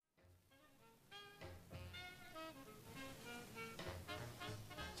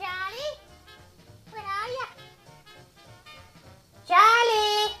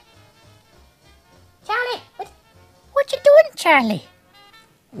Charlie?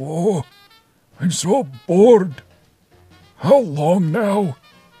 Oh, I'm so bored. How long now?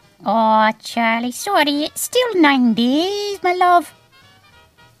 Oh, Charlie, sorry, it's still 9 days, my love.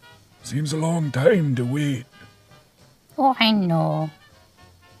 Seems a long time to wait. Oh, I know.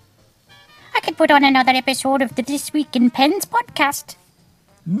 I could put on another episode of the This Week in Pens podcast.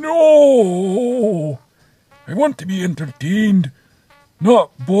 No! I want to be entertained,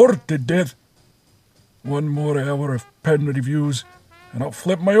 not bored to death. One more hour of pen reviews, and I'll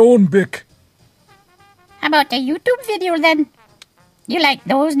flip my own bic. How about a YouTube video then? You like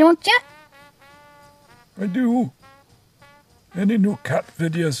those, don't you? I do. Any new cat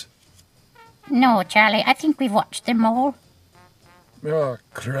videos? No, Charlie, I think we've watched them all. Ah,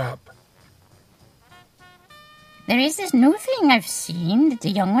 crap. There is this new thing I've seen that the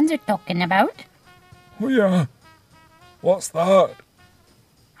young ones are talking about. Oh, yeah. What's that?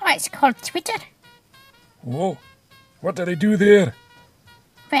 Oh, it's called Twitter. Oh, what do they do there?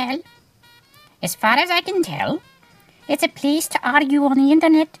 Well, as far as I can tell, it's a place to argue on the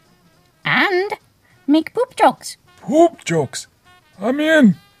internet and make poop jokes. Poop jokes. I'm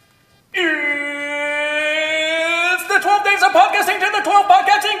in. It's the 12 days of podcasting to the 12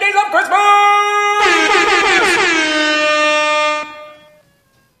 podcasting days of Christmas!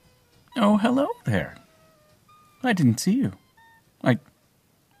 Oh, hello there. I didn't see you. Do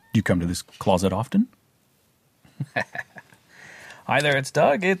you come to this closet often? Hi there, it's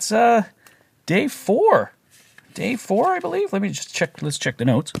Doug. It's day 4. Day 4, I believe. Let me just check. Let's check the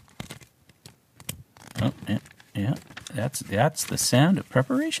notes. Oh, yeah. That's the sound of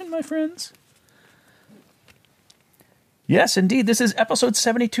preparation, my friends. Yes, indeed. This is episode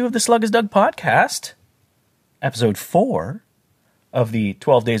 72 of the Slug is Doug podcast. Episode 4 of the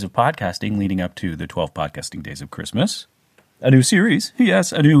 12 days of podcasting leading up to the 12 podcasting days of Christmas. A new series.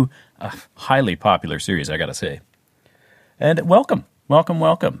 Yes, a new, highly popular series, I gotta say. And welcome.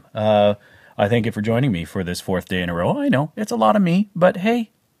 I thank you for joining me for this 4th day in a row. I know, it's a lot of me, but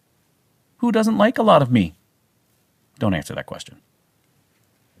hey, who doesn't like a lot of me? Don't answer that question.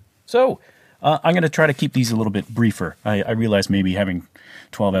 So, I'm going to try to keep these a little bit briefer. I realize maybe having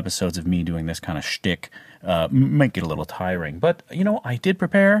 12 episodes of me doing this kind of shtick might get a little tiring. But, I did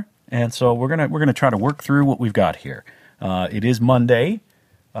prepare, and so we're gonna try to work through what we've got here. It is Monday.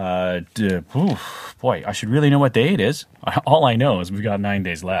 Boy, I should really know what day it is. All I know is we've got 9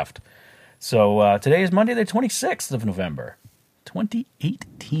 days left. So today is Monday the 26th of November,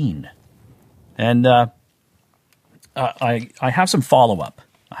 2018. And I have some follow-up.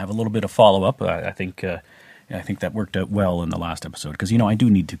 I have a little bit of follow-up. I think that worked out well in the last episode because, I do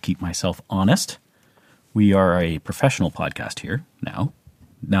need to keep myself honest. We are a professional podcast here now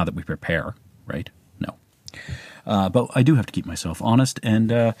that we prepare, right? No. But I do have to keep myself honest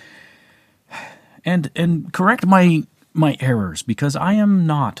and correct my errors because I am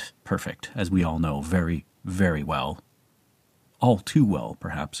not perfect, as we all know very, very well. All too well,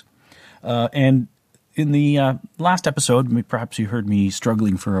 perhaps. And in the last episode, perhaps you heard me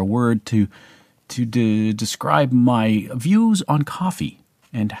struggling for a word to describe my views on coffee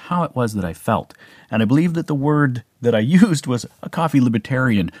and how it was that I felt. And I believe that the word that I used was a coffee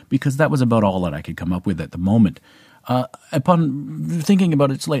libertarian because that was about all that I could come up with at the moment. Upon thinking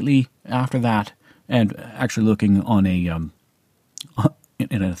about it slightly after that and actually looking on in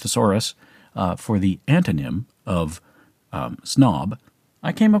a thesaurus for the antonym of snob,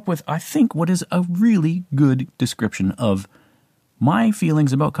 I came up with, I think, what is a really good description of my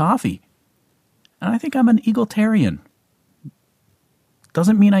feelings about coffee. And I think I'm an egalitarian.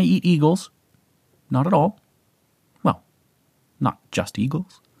 Doesn't mean I eat eagles. Not at all. Well, not just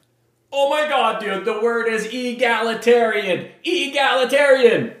eagles. Oh my god, dude, the word is egalitarian!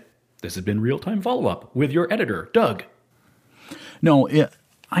 Egalitarian! This has been Real-Time Follow-Up with your editor, Doug. No,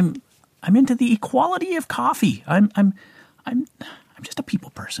 I'm into the equality of coffee. I'm just a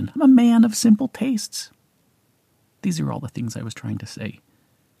people person. I'm a man of simple tastes. These are all the things I was trying to say.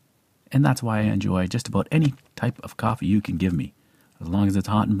 And that's why I enjoy just about any type of coffee you can give me. As long as it's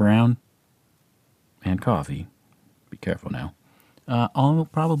hot and brown and coffee. Be careful now. I'll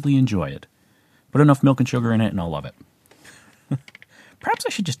probably enjoy it. Put enough milk and sugar in it and I'll love it. Perhaps I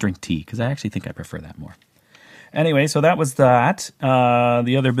should just drink tea because I actually think I prefer that more. Anyway, so that was that.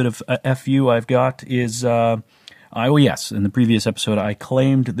 The other bit of FU I've got is... yes, in the previous episode, I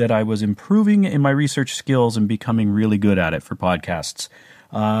claimed that I was improving in my research skills and becoming really good at it for podcasts.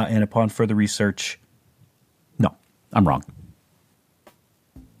 And upon further research, no, I'm wrong.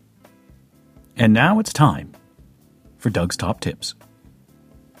 And now it's time for Doug's Top Tips.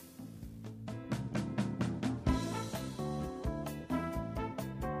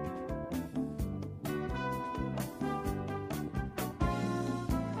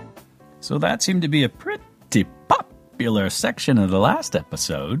 So that seemed to be a pretty popular section of the last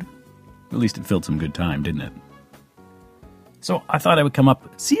episode. At least it filled some good time, didn't it? So I thought I would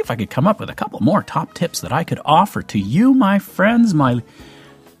see if I could come up with a couple more top tips that I could offer to you, my friends, my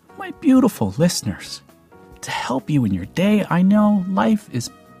beautiful listeners, to help you in your day. I know life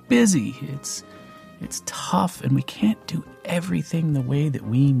is busy. It's tough, and we can't do everything the way that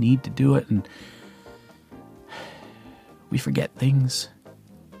we need to do it, and we forget things.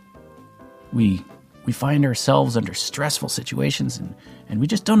 We find ourselves under stressful situations, and we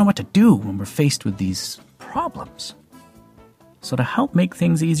just don't know what to do when we're faced with these problems. So to help make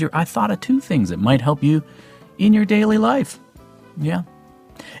things easier, I thought of 2 things that might help you in your daily life. Yeah.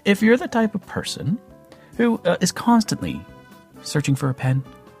 If you're the type of person who is constantly searching for a pen,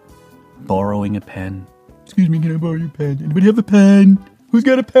 borrowing a pen. Excuse me, can I borrow your pen? Anybody have a pen? Who's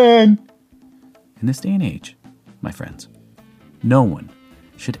got a pen? In this day and age, my friends, no one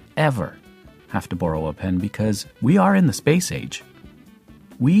should ever have to borrow a pen because we are in the space age.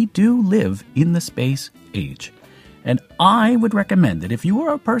 We do live in the space age. And I would recommend that if you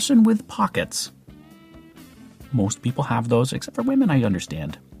are a person with pockets, most people have those, except for women, I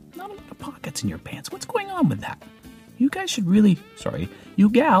understand. Not a lot of pockets in your pants. What's going on with that? You guys should really, you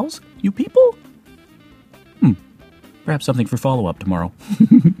gals, you people? Perhaps something for follow-up tomorrow.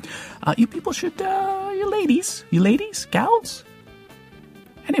 You people should, you ladies, gals?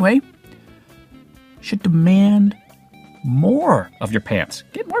 Anyway, should demand more of your pants.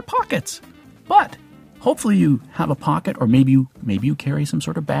 Get more pockets. But hopefully you have a pocket, or maybe you carry some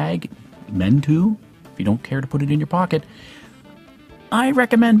sort of bag. Men too, if you don't care to put it in your pocket. I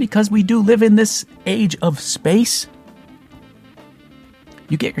recommend, because we do live in this age of space,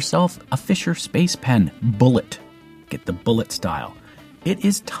 you get yourself a Fisher Space Pen Bullet. Get the bullet style. It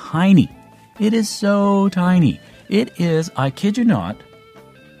is tiny. It is so tiny. It is, I kid you not,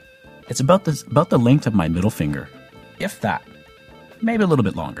 it's about the length of my middle finger, if that. Maybe a little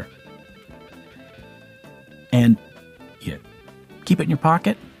bit longer. And you keep it in your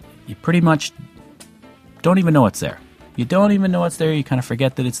pocket. You pretty much don't even know it's there. You don't even know it's there. You kind of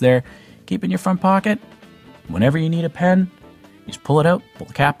forget that it's there. Keep it in your front pocket. Whenever you need a pen, you just pull it out, pull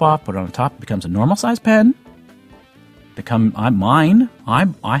the cap off, put it on the top. It becomes a normal size pen.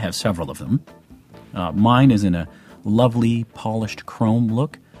 I have several of them. Mine is in a lovely polished chrome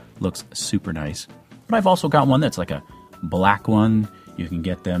look. Looks super nice. But I've also got one that's like a black one. You can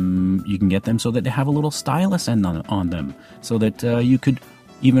get them so that they have a little stylus end on them, so that you could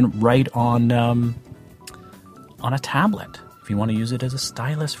even write on a tablet if you want to use it as a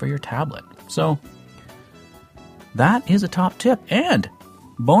stylus for your tablet. So that is a top tip. And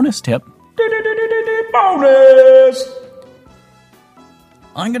bonus tip. Bonus!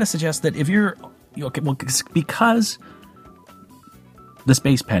 I'm going to suggest that if you're... because the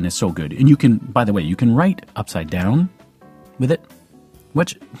Space Pen is so good, and you can, by the way, you can write upside down with it,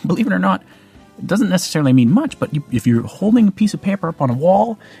 which, believe it or not, doesn't necessarily mean much, but if you're holding a piece of paper up on a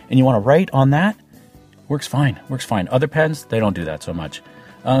wall and you want to write on that, works fine. Other pens, they don't do that so much.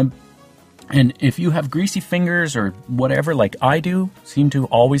 And if you have greasy fingers or whatever, like I do, seem to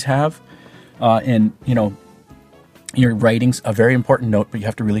always have, and, your writing's a very important note, but you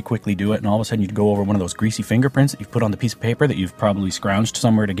have to really quickly do it, and all of a sudden you go over one of those greasy fingerprints that you've put on the piece of paper that you've probably scrounged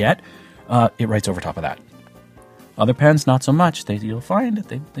somewhere to get, it writes over top of that. Other pens, not so much. You'll find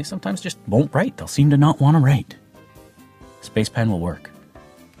that they sometimes just won't write. They'll seem to not want to write. Space Pen will work.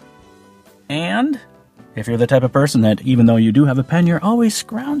 And if you're the type of person that, even though you do have a pen, you're always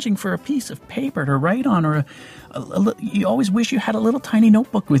scrounging for a piece of paper to write on, or you always wish you had a little tiny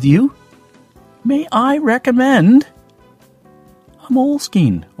notebook with you, may I recommend a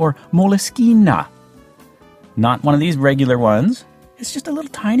Moleskine or Moleskine. Not one of these regular ones. It's just a little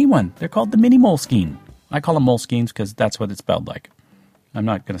tiny one. They're called the Mini Moleskine. I call them Moleskines because that's what it's spelled like. I'm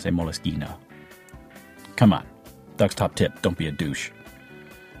not going to say Moleskine. Come on. Doug's top tip. Don't be a douche.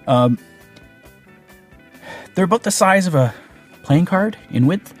 They're about the size of a playing card in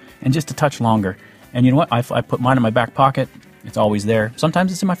width and just a touch longer. And you know what? I put mine in my back pocket. It's always there.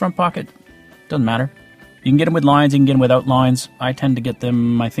 Sometimes it's in my front pocket. Doesn't matter. You can get them with lines. You can get them without lines. I tend to get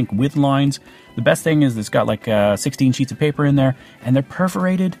them, I think, with lines. The best thing is it's got like 16 sheets of paper in there, and they're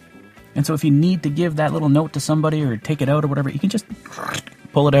perforated. And so if you need to give that little note to somebody or take it out or whatever, you can just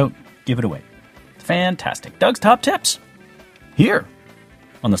pull it out, give it away. Fantastic. Doug's Top Tips here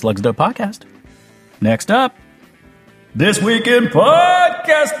on the Slugs Dub Podcast. Next up, This Week in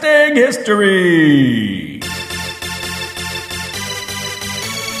Podcasting History.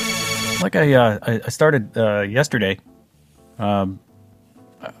 Like I started yesterday,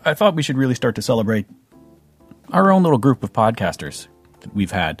 I thought we should really start to celebrate our own little group of podcasters that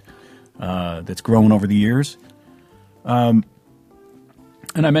we've had that's grown over the years. And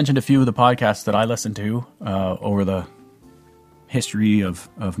I mentioned a few of the podcasts that I listen to over the history of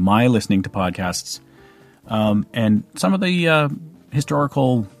my listening to podcasts, and some of the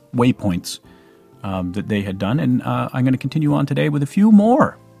historical waypoints that they had done. And I'm going to continue on today with a few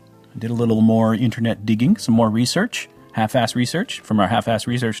more. I did a little more internet digging, some more research, half-ass research from our half-ass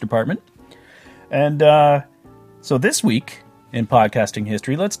research department. And so this week in podcasting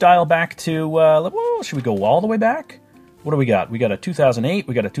history, let's dial back to, should we go all the way back? What do we got? We got a 2008,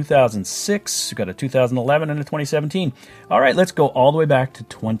 we got a 2006, we got a 2011, and a 2017. All right, let's go all the way back to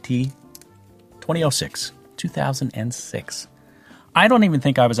 2006. I don't even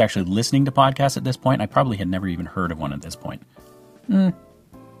think I was actually listening to podcasts at this point. I probably had never even heard of one at this point.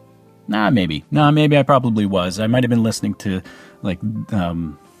 Maybe I probably was. I might have been listening to, like,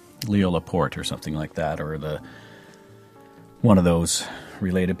 Leo Laporte or something like that, or one of those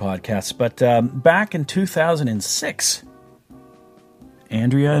related podcasts. But back in 2006,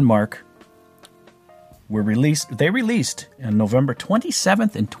 Andrea and Mark They released on November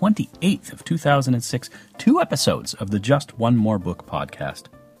 27th and 28th of 2006, 2 episodes of the Just One More Book podcast.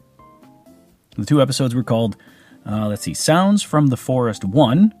 The 2 episodes were called, Sounds from the Forest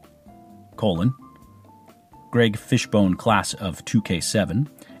 1, Greg Fishbone Class of 2K7,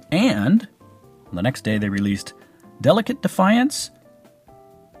 and the next day they released Delicate Defiance,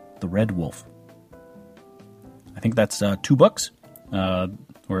 The Red Wolf. I think that's 2 books,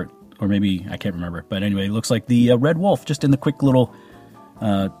 or maybe, I can't remember. But anyway, it looks like the Red Wolf, just in the quick little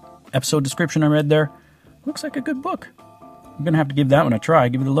episode description I read there. Looks like a good book. I'm going to have to give that one a try,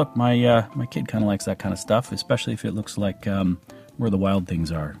 give it a look. My kid kind of likes that kind of stuff, especially if it looks like Where the Wild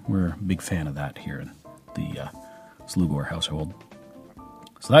Things Are. We're a big fan of that here in the Slugor household.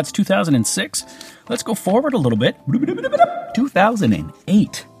 So that's 2006. Let's go forward a little bit.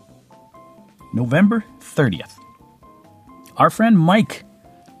 2008. November 30th. Our friend Mike,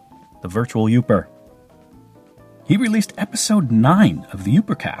 the virtual Youper, he released episode 9 of the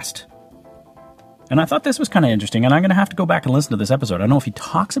Youpercast. And I thought this was kind of interesting, and I'm going to have to go back and listen to this episode. I don't know if he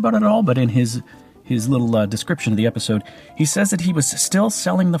talks about it at all, but in his little description of the episode, he says that he was still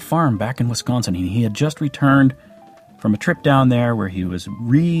selling the farm back in Wisconsin. He had just returned from a trip down there where he was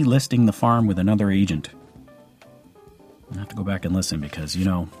relisting the farm with another agent. I have to go back and listen because,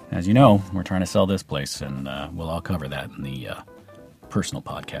 as you know, we're trying to sell this place, and we'll all cover that in the personal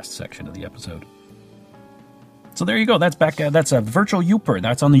podcast section of the episode. So there you go. That's back. That's a virtual Youper.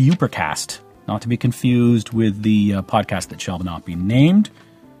 That's on the Youpercast. Not to be confused with the podcast that shall not be named.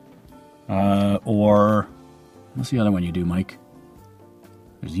 Or, what's the other one you do, Mike?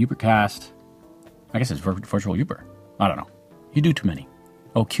 There's Youpercast. I guess it's virtual Youper. I don't know. You do too many.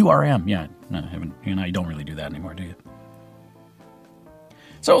 Oh, QRM. Yeah. No, you don't really do that anymore, do you?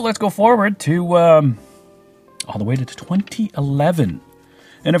 So let's go forward to all the way to 2011.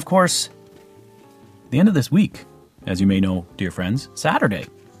 And of course, the end of this week, as you may know, dear friends, Saturday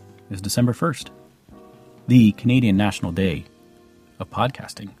is December 1st, the Canadian National Day of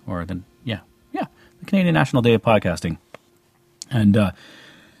Podcasting, or the Canadian National Day of Podcasting. And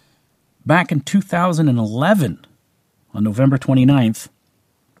back in 2011, on November 29th,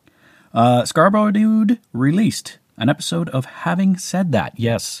 Scarborough Dude released an episode of Having Said That.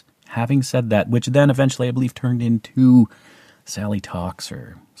 Yes, Having Said That, which then eventually, I believe, turned into Sally Talks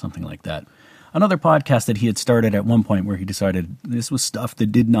or something like that. Another podcast that he had started at one point where he decided this was stuff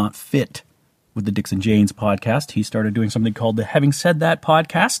that did not fit with the Dixon Janes podcast. He started doing something called the Having Said That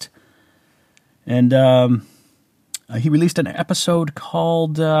podcast. And he released an episode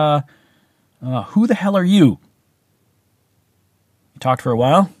called Who the Hell Are You? He talked for a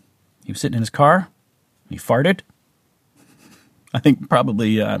while. He was sitting in his car. He farted. I think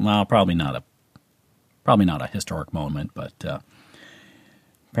probably not a historic moment, but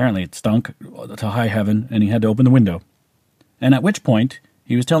apparently it stunk to high heaven, and he had to open the window. And at which point,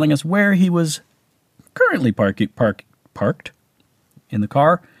 he was telling us where he was currently parked in the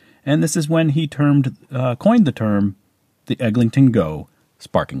car, and this is when he coined the term the Eglinton Go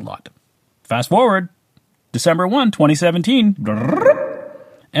Sparking Lot. Fast forward, December 1, 2017,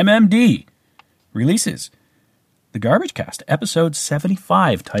 MMD releases the Garbage Cast, episode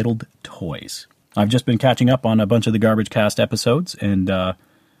 75, titled Toys. I've just been catching up on a bunch of the Garbage Cast episodes, and I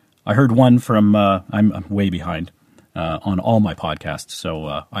heard one from, I'm way behind on all my podcasts,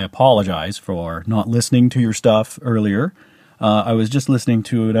 so I apologize for not listening to your stuff earlier. I was just listening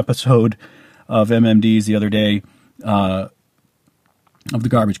to an episode of MMD's the other day of the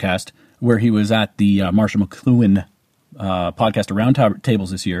Garbage Cast, where he was at the Marshall McLuhan podcast around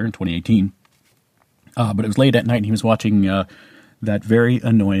tables this year in 2018. But it was late at night, and he was watching that very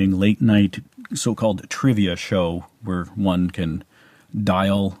annoying late-night so-called trivia show where one can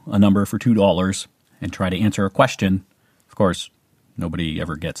dial a number for $2 and try to answer a question. Of course, nobody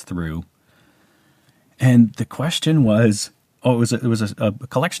ever gets through. And the question was, it was a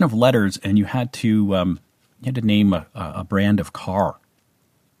collection of letters, and you had to name a brand of car.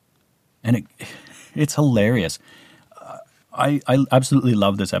 And it's hilarious. I absolutely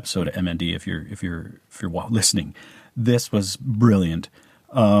love this episode of MND. If you're listening, this was brilliant.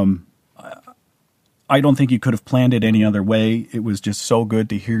 I don't think you could have planned it any other way. It was just so good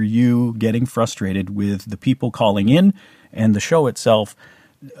to hear you getting frustrated with the people calling in and the show itself,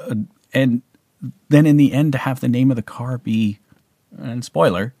 and then in the end to have the name of the car be, and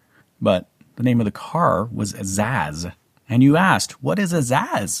spoiler, but the name of the car was Zaz. And you asked, what is a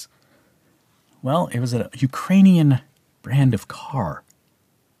Zaz? Well, it was a Ukrainian brand of car.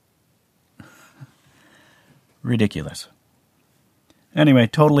 Ridiculous. Anyway,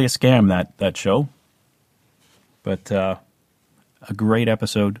 totally a scam, that show. But a great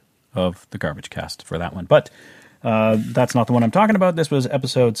episode of the Garbage Cast for that one. But that's not the one I'm talking about. This was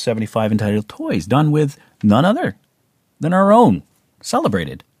episode 75 entitled Toys, done with none other than our own,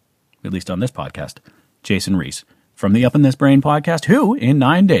 celebrated, at least on this podcast, Jason Reese from the Up in This Brain podcast, who, in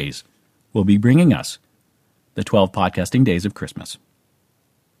 9 days, will be bringing us the 12 podcasting days of Christmas.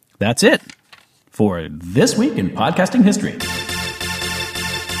 That's it for this week in podcasting history.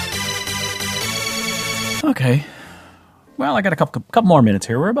 Okay. Well, I got a couple more minutes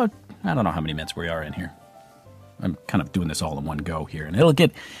here. We're about, I don't know how many minutes we are in here. I'm kind of doing this all in one go here, and it'll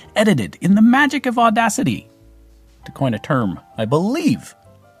get edited in the magic of Audacity, to coin a term, I believe.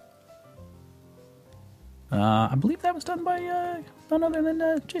 I believe that was done by none other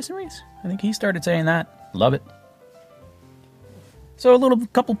than Jason Reese. I think he started saying that. Love it. So a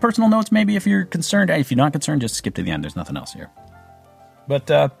couple personal notes, maybe if you're concerned. If you're not concerned, just skip to the end. There's nothing else here.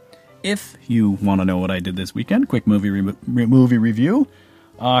 But if you want to know what I did this weekend, quick movie review.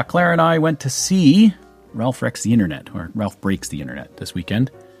 Claire and I went to see Ralph Wrecks the Internet, or Ralph Breaks the Internet this weekend.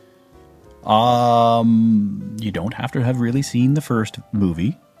 You don't have to have really seen the first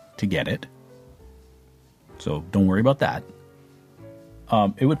movie to get it. So don't worry about that.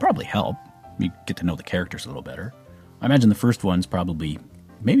 It would probably help. You get to know the characters a little better. I imagine the first one's probably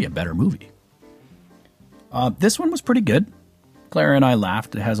maybe a better movie. This one was pretty good. Claire and I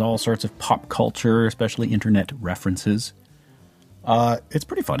laughed. It has all sorts of pop culture, especially internet references. It's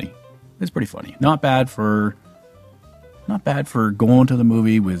pretty funny. Not bad for going to the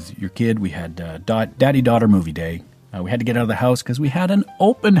movie with your kid. We had daddy-daughter movie day. We had to get out of the house because we had an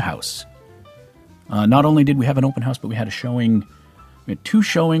open house. Not only did we have an open house, but we had a showing. We had 2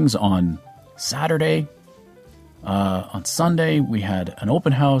 showings on Saturday. On Sunday, we had an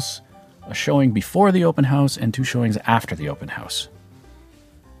open house, a showing before the open house, and 2 showings after the open house.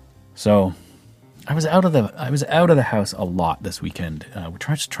 So I was out of the house a lot this weekend. We're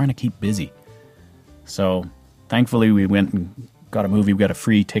just trying to keep busy. So thankfully, we went and got a movie. We got a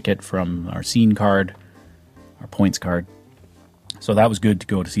free ticket from our scene card, our points card. So that was good to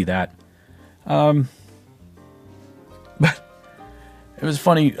go to see that. But it was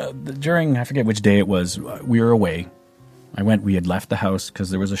funny, during, I forget which day it was, we were away. We had left the house because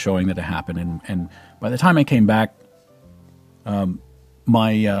there was a showing that had happened, and by the time I came back,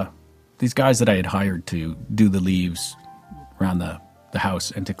 these guys that I had hired to do the leaves around the house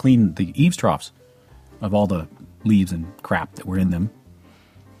and to clean the eaves troughs of all the leaves and crap that were in them,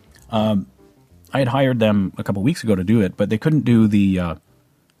 I had hired them a couple weeks ago to do it, but they couldn't do the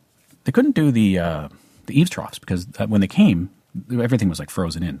eaves troughs because when they came, everything was like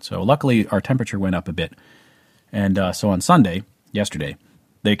frozen in. So luckily our temperature went up a bit. And so on Sunday, yesterday,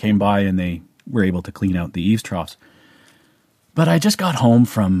 they came by and they were able to clean out the eaves troughs. But I just got home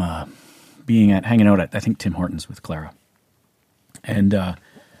from hanging out at, I think, Tim Hortons with Clara. And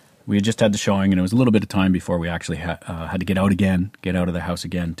we had just had the showing, and it was a little bit of time before we actually had to get out of the house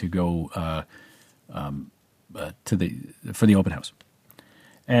again to go for the open house.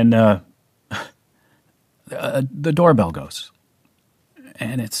 And the doorbell goes,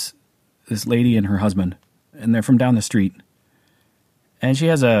 and it's this lady and her husband, and they're from down the street, and she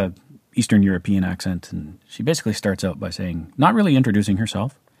has a Eastern European accent, and she basically starts out by saying, not really introducing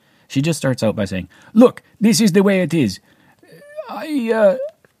herself, she just starts out by saying, "Look, this is the way it is.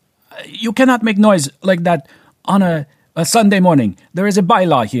 You cannot make noise like that on a Sunday morning. There is a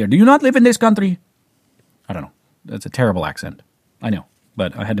bylaw here. Do you not live in this country?" I don't know. That's a terrible accent. I know,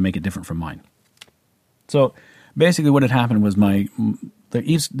 but I had to make it different from mine. So basically what had happened was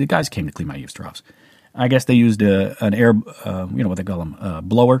the guys came to clean my eaves troughs. I guess they used an air, what they call them,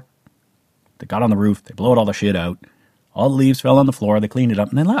 blower. They got on the roof, they blowed all the shit out. All the leaves fell on the floor, they cleaned it up,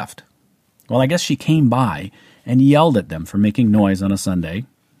 and they left. Well, I guess she came by and yelled at them for making noise on a Sunday.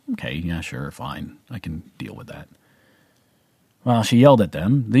 Okay, yeah, sure, fine. I can deal with that. Well, she yelled at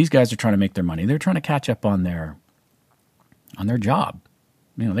them. These guys are trying to make their money. They're trying to catch up on their job.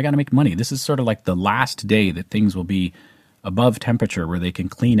 You know, they got to make money. This is sort of like the last day that things will be above temperature where they can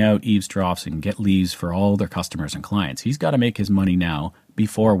clean out eaves troughs and get leaves for all their customers and clients. He's got to make his money now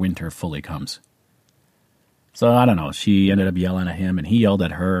before winter fully comes. So, I don't know. She ended up yelling at him, and he yelled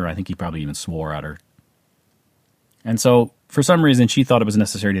at her. I think he probably even swore at her. And so, for some reason, she thought it was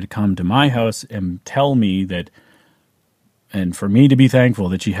necessary to come to my house and tell me that, and for me to be thankful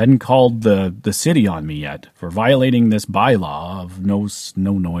that she hadn't called the city on me yet for violating this bylaw of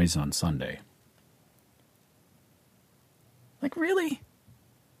no noise on Sunday. Like, really?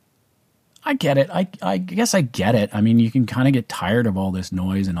 I get it. I guess I get it. I mean, you can kind of get tired of all this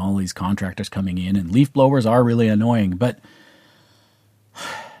noise and all these contractors coming in, and leaf blowers are really annoying, but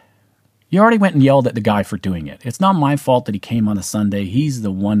you already went and yelled at the guy for doing it. It's not my fault that he came on a Sunday. He's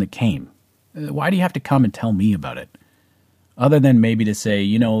the one that came. Why do you have to come and tell me about it? Other than maybe to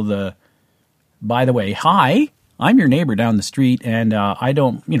say, by the way, hi, I'm your neighbor down the street, and I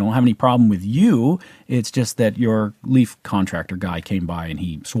don't, have any problem with you. It's just that your leaf contractor guy came by and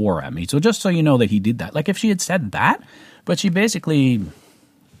he swore at me. So just so you know that he did that. Like if she had said that, but she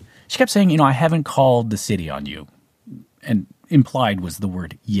kept saying, I haven't called the city on you. And implied was the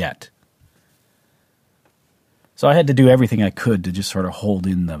word yet. So I had to do everything I could to just sort of hold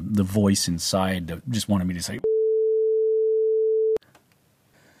in the voice inside that just wanted me to say.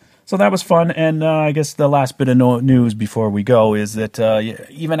 So that was fun, and I guess the last bit of news before we go is that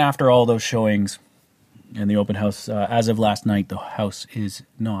even after all those showings and the open house, as of last night, the house is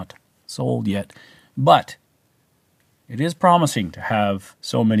not sold yet. But it is promising to have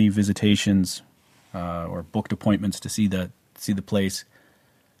so many visitations or booked appointments to see the place,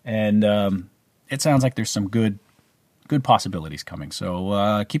 and it sounds like there's some good possibilities coming.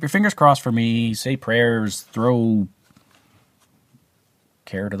 So keep your fingers crossed for me. Say prayers. Throw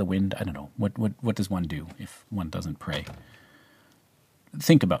care to the wind. I don't know. What does one do if one doesn't pray?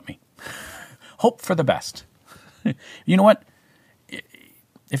 Think about me. Hope for the best. You know what?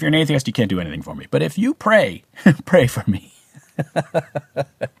 If you're an atheist, you can't do anything for me. But if you pray, pray for me.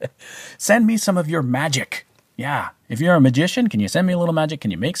 Send me some of your magic. Yeah. If you're a magician, can you send me a little magic?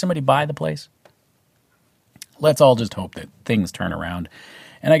 Can you make somebody buy the place? Let's all just hope that things turn around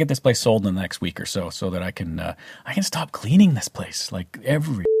and I get this place sold in the next week or so that I can stop cleaning this place like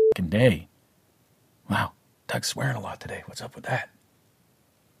every fucking day. Wow, Doug's swearing a lot today. What's up with that?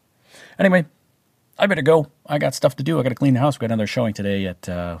 Anyway, I better go. I got stuff to do. I got to clean the house. We got another showing today at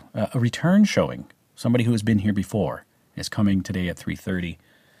a return showing. Somebody who has been here before is coming today at 3:30.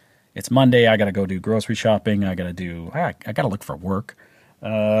 It's Monday. I got to go do grocery shopping. I got to look for work.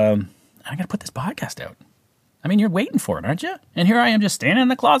 I got to put this podcast out. I mean, you're waiting for it, aren't you? And here I am just standing in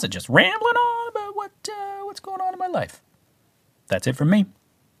the closet, just rambling on about what's going on in my life. That's it from me.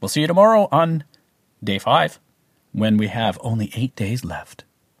 We'll see you tomorrow on day 5, when we have only 8 days left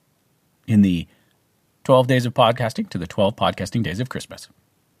in the 12 days of podcasting to the 12 podcasting days of Christmas.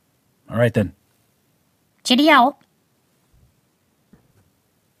 All right, then. Cheerio.